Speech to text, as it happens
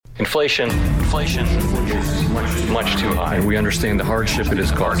Inflation is much too high. And we understand the hardship it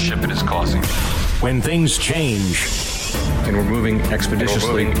is causing. When things change, And we're moving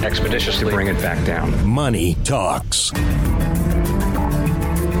expeditiously to bring it back down. Money Talks.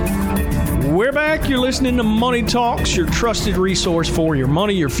 We're back. You're listening to Money Talks, your trusted resource for your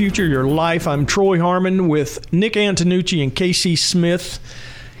money, your future, your life. I'm Troy Harmon with Nick Antonucci and Casey Smith.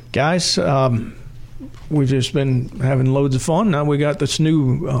 Guys, we've just been having loads of fun. Now we got this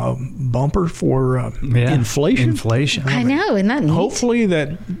new bumper for inflation. I know, isn't that neat? Hopefully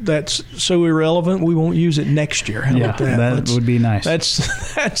that's so irrelevant we won't use it next year. How about that would be nice.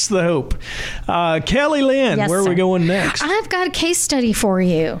 That's the hope. Kelly Lynn, Yes, where are we sir. going next? I've got a case study for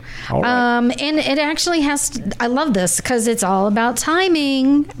you. All right. And it actually I love this because it's all about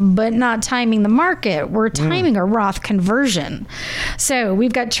timing, but not timing the market. We're timing a Roth conversion. So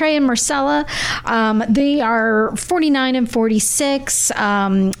we've got Trey and Marcella. They are 49 and 46.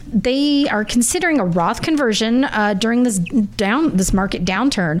 They are considering a Roth conversion during this market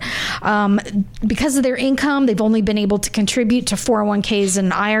downturn. Because of their income, they've only been able to contribute to 401ks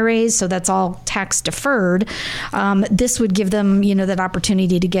and IRAs, so that's all tax deferred. This would give them, that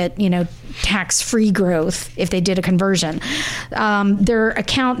opportunity to get, tax-free growth if they did a conversion. Their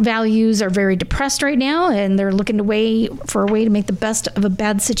account values are very depressed right now, and they're looking for a way to make the best of a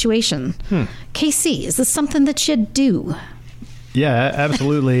bad situation. KC, is this something that you'd do? Yeah,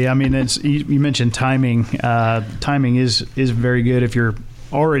 absolutely. I mean, you mentioned timing. Timing is very good. If you're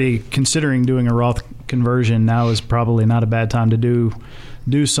already considering doing a Roth conversion, now is probably not a bad time to do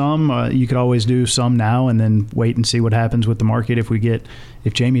some. You could always do some now and then wait and see what happens with the market.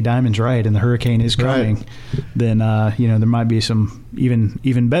 If Jamie Dimon's right and the hurricane is coming, then there might be some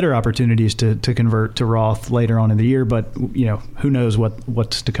even better opportunities to convert to Roth later on in the year. But who knows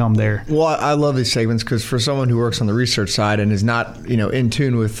what's to come there. Well, I love these segments because for someone who works on the research side and is not in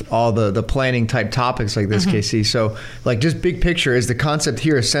tune with all the planning type topics like this, KC. So just big picture is the concept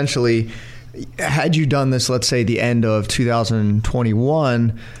here essentially. Had you done this, let's say the end of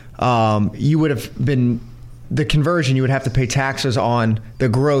 2021, you would have been the conversion. You would have to pay taxes on the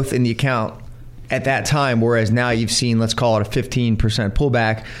growth in the account at that time, whereas now you've seen, let's call it a 15%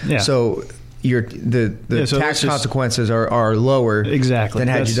 pullback. Yeah. So the tax consequences are lower than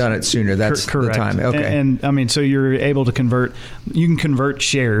had you done it sooner. That's correct. The time. Okay. And I mean, so you're able to convert. You can convert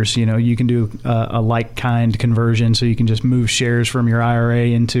shares. You can do a like kind conversion. So you can just move shares from your IRA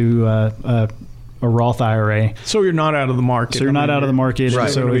into a Roth IRA. So you're not out of the market. So you're not out of the market.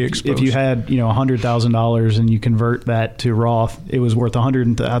 Right. So if you had $100,000 and you convert that to Roth, it was worth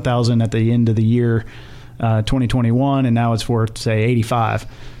 $100,000 at the end of the year. 2021, and now it's worth say 85.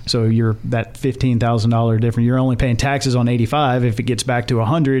 So you're that $15,000 different. You're only paying taxes on 85. If it gets back to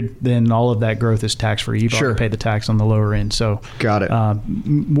 100, then all of that growth is tax free. You've already paid the tax on the lower end. So got it.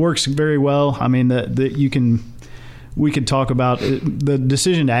 Works very well. I mean, we could talk about the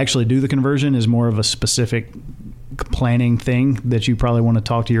decision to actually do the conversion is more of a specific planning thing that you probably want to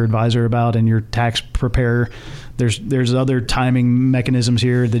talk to your advisor about and your tax preparer. There's other timing mechanisms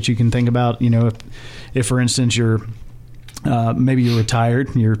here that you can think about. If for instance maybe you're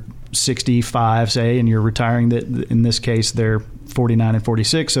retired, you're 65, say, and you're retiring. That in this case they're 49 and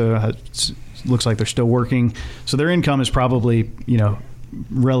 46, so it looks like they're still working. So their income is probably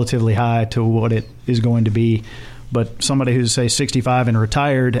relatively high to what it is going to be. But somebody who's, say, 65 and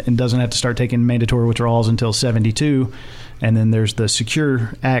retired and doesn't have to start taking mandatory withdrawals until 72, and then there's the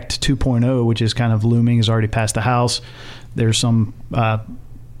Secure Act 2.0, which is kind of looming, has already passed the House. There's some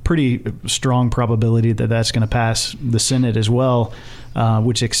pretty strong probability that that's going to pass the Senate as well,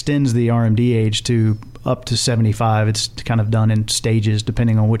 which extends the RMD age to up to 75. It's kind of done in stages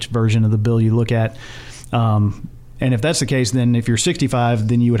depending on which version of the bill you look at. And if that's the case, then if you're 65,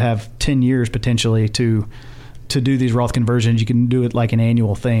 then you would have 10 years potentially to do these Roth conversions. You can do it like an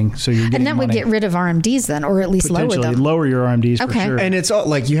annual thing. So you're getting would get rid of RMDs then, or at least lower them. Lower your RMDs for sure. And it's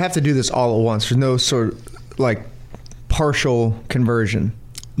all you have to do this all at once. There's no sort of partial conversion.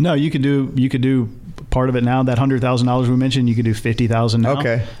 No, you could do part of it now. That $100,000 we mentioned, you could do $50,000 now.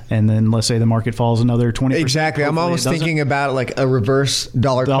 Okay. And then let's say the market falls another 20%. Exactly. I'm almost thinking about it like a reverse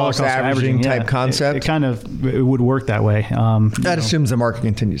dollar cost averaging type concept. It would work that way. That assumes the market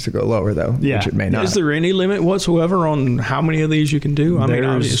continues to go lower, though, which it may not. Is there any limit whatsoever on how many of these you can do? I mean,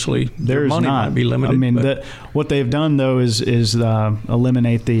 obviously, your money might be limited. I mean, what they've done, though, is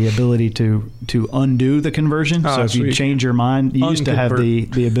eliminate the ability to undo the conversion. So if you change your mind, you used to have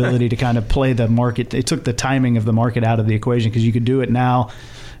the ability to kind of play the market. It took the timing of the market out of the equation because you could do it now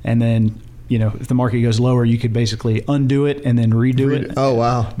and then if the market goes lower, you could basically undo it and then redo it. Oh,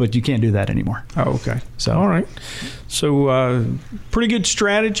 wow. But you can't do that anymore. Oh, okay. So, all right. So, pretty good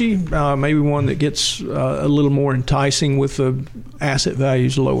strategy. Maybe one that gets a little more enticing with the asset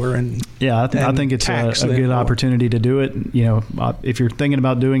values lower. And yeah, I think it's a good opportunity to do it. If you're thinking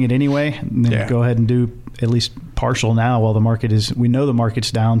about doing it anyway, then go ahead and do at least partial now while the market is. We know the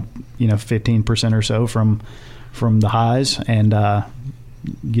market's down, 15% or so from the highs, and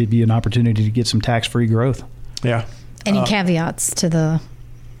give you an opportunity to get some tax-free growth. Yeah. Any caveats to the?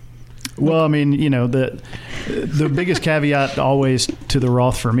 Well, I mean, the biggest caveat always to the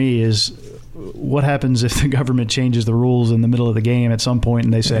Roth for me is what happens if the government changes the rules in the middle of the game at some point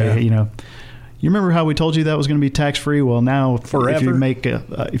and they say, you remember how we told you that was going to be tax-free? Well, now forever. If you make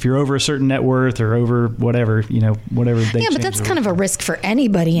if you're over a certain net worth or over whatever, whatever they but that's kind of a risk for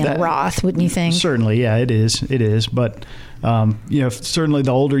anybody in a Roth, wouldn't you think? Certainly, yeah, it is. But certainly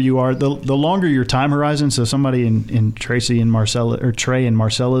the older you are, the longer your time horizon. So somebody in Tracy and Marcella, or Trey and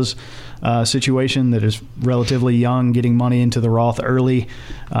Marcella's situation that is relatively young, getting money into the Roth early,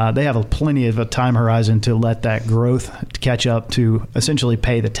 they have plenty of a time horizon to let that growth catch up to essentially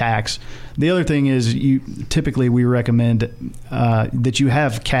pay the tax. The other thing is we recommend that you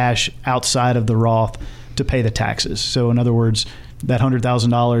have cash outside of the Roth to pay the taxes. So in other words, that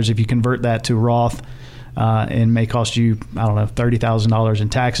 $100,000, if you convert that to Roth, and may cost you, $30,000 in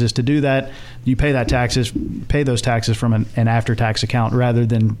taxes to do that, you pay those taxes from an after-tax account rather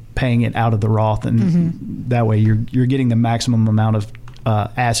than paying it out of the Roth, and that way you're getting the maximum amount of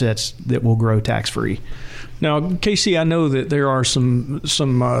assets that will grow tax-free. Now, Casey, I know that there are some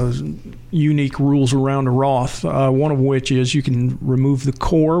unique rules around a Roth, one of which is you can remove the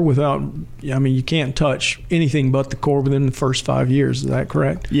core you can't touch anything but the core within the first 5 years. Is that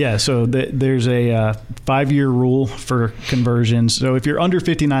correct? Yeah, so there's a 5-year rule for conversions. So if you're under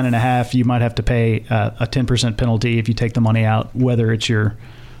 59.5, you might have to pay a 10% penalty if you take the money out, whether it's your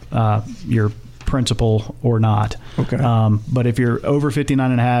principal or not. Okay. But if you're over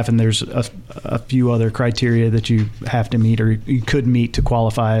 59.5 and there's a few other criteria that you have to meet or you could meet to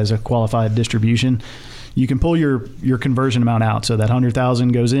qualify as a qualified distribution, you can pull your conversion amount out. So that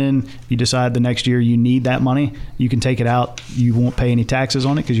 $100,000 goes in. You decide the next year you need that money, you can take it out. You won't pay any taxes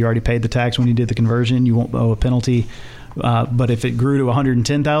on it because you already paid the tax when you did the conversion. You won't owe a penalty. But if it grew to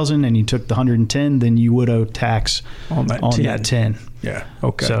 $110,000 and you took the $110,000, then you would owe tax on that $10,000. Yeah.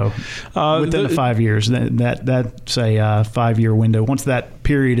 Okay. So within the 5 years, that's a 5-year window. Once that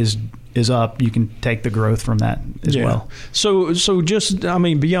period is up, you can take the growth from that as well. So just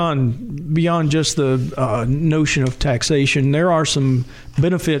beyond just the notion of taxation, there are some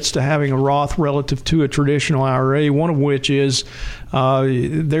benefits to having a Roth relative to a traditional IRA. One of which is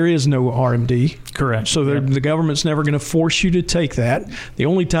there is no RMD. Correct. So the government's never going to force you to take that. The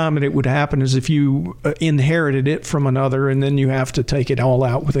only time that it would happen is if you inherited it from another, and then you have to take it all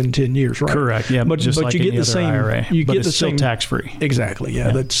out within 10 years, right? Correct. Yeah. But like you get the same IRA, you but get it's the still same tax free. Exactly.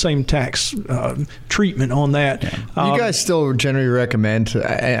 Yeah. The same tax treatment on that. Yeah. You guys still generally recommend,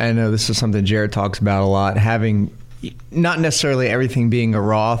 I know this is something Jared talks about a lot, having not necessarily everything being a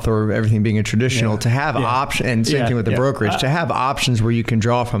Roth or everything being a traditional, to have options, and same thing with the brokerage, to have options where you can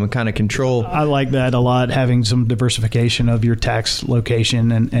draw from and kind of control. I like that a lot, having some diversification of your tax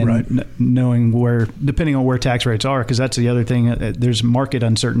location and knowing where, depending on where tax rates are, because that's the other thing. There's market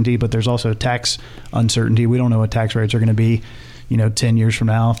uncertainty, but there's also tax uncertainty. We don't know what tax rates are going to be, 10 years from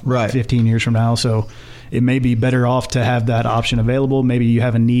now, 15 years from now. So it may be better off to have that option available. Maybe you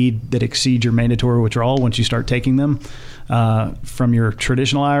have a need that exceeds your mandatory withdrawal once you start taking them from your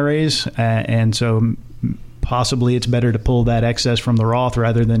traditional IRAs. And so possibly it's better to pull that excess from the Roth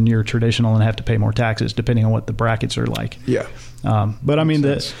rather than your traditional and have to pay more taxes, depending on what the brackets are like. Yeah. But I mean,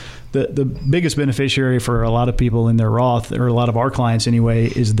 the biggest beneficiary for a lot of people in their Roth, or a lot of our clients anyway,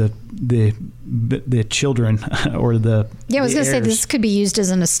 is the children or the I was going to say this could be used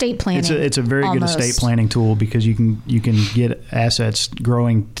as an estate planning. It's a very good estate planning tool because you can get assets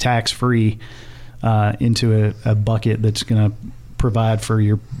growing tax free into a bucket that's going to provide for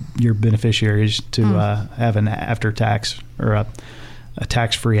your beneficiaries to have an after tax or a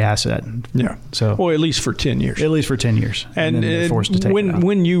tax-free asset. Yeah. So, at least for 10 years. At least for 10 years. And then they're forced to take it out.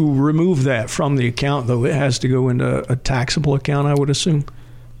 When you remove that from the account, though, it has to go into a taxable account, I would assume.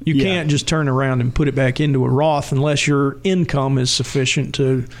 You can't just turn around and put it back into a Roth unless your income is sufficient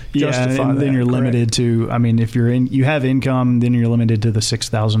to justify and that. Then you're limited to, if you have income, then you're limited to the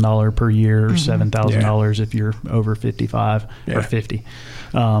 $6,000 per year or $7,000 if you're over 55 or 50.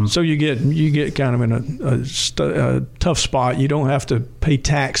 So you get kind of in a tough spot. You don't have to pay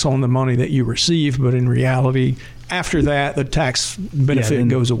tax on the money that you receive, but in reality, after that, the tax benefit then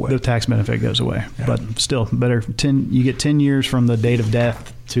goes away. The tax benefit goes away. But still, better you get 10 years from the date of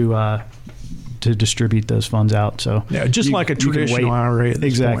death to distribute those funds out. So just like a traditional IRA. At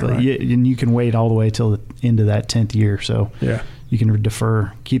this exactly. point, right? And you can wait all the way till the end of that 10th year. So you can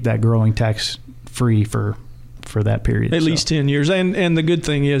defer, keep that growing tax free for that period. At least 10 years. And the good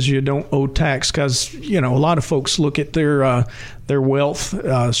thing is you don't owe tax because, a lot of folks look at their wealth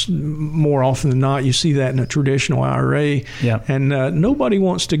more often than not. You see that in a traditional IRA. Yeah. And nobody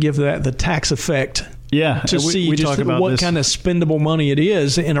wants to give that the tax effect. Yeah, to see we just talk about what kind of spendable money it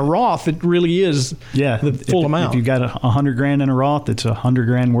is. In a Roth, it really is the full amount. If you got $100,000 in a Roth, it's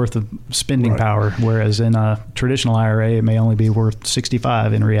 $100,000 worth of spending power. Whereas in a traditional IRA, it may only be worth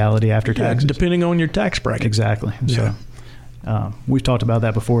 $65,000 in reality after taxes, depending on your tax bracket. Exactly. So we've talked about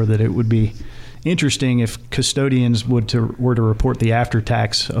that before. That it would be interesting if custodians were to report the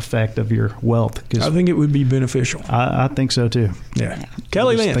after-tax effect of your wealth. I think it would be beneficial. I think so too. Yeah.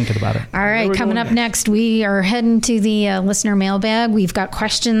 Kelly Lynn. Thinking about it. All right, coming up next, we are heading to the listener mailbag. We've got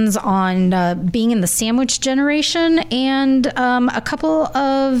questions on being in the sandwich generation and a couple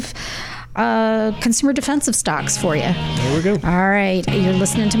of consumer defensive stocks for you. There we go. All right, you're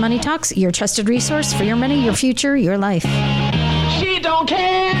listening to Money Talks, your trusted resource for your money, your future, your life. She don't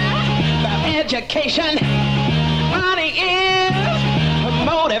care about education. Money is her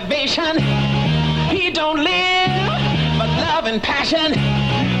motivation. He don't live but love and passion.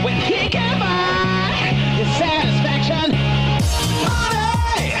 When he can buy his satisfaction.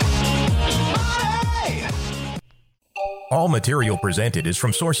 Money! All material presented is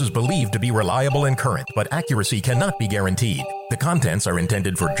from sources believed to be reliable and current, but accuracy cannot be guaranteed. The contents are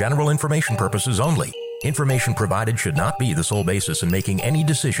intended for general information purposes only. Information provided should not be the sole basis in making any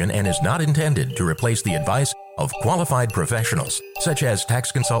decision and is not intended to replace the advice of qualified professionals, such as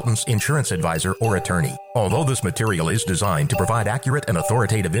tax consultants, insurance advisor, or attorney. Although this material is designed to provide accurate and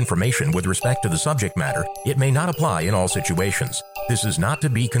authoritative information with respect to the subject matter, it may not apply in all situations. This is not to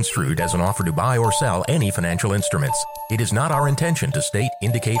be construed as an offer to buy or sell any financial instruments. It is not our intention to state,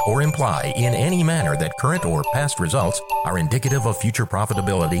 indicate, or imply in any manner that current or past results are indicative of future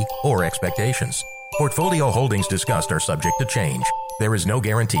profitability or expectations. Portfolio holdings discussed are subject to change. There is no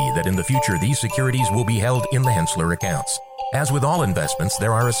guarantee that in the future these securities will be held in the Hensler accounts. As with all investments,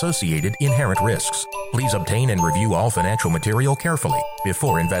 there are associated inherent risks. Please obtain and review all financial material carefully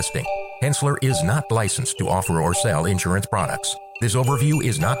before investing. Hensler is not licensed to offer or sell insurance products. This overview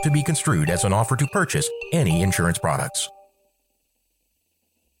is not to be construed as an offer to purchase any insurance products.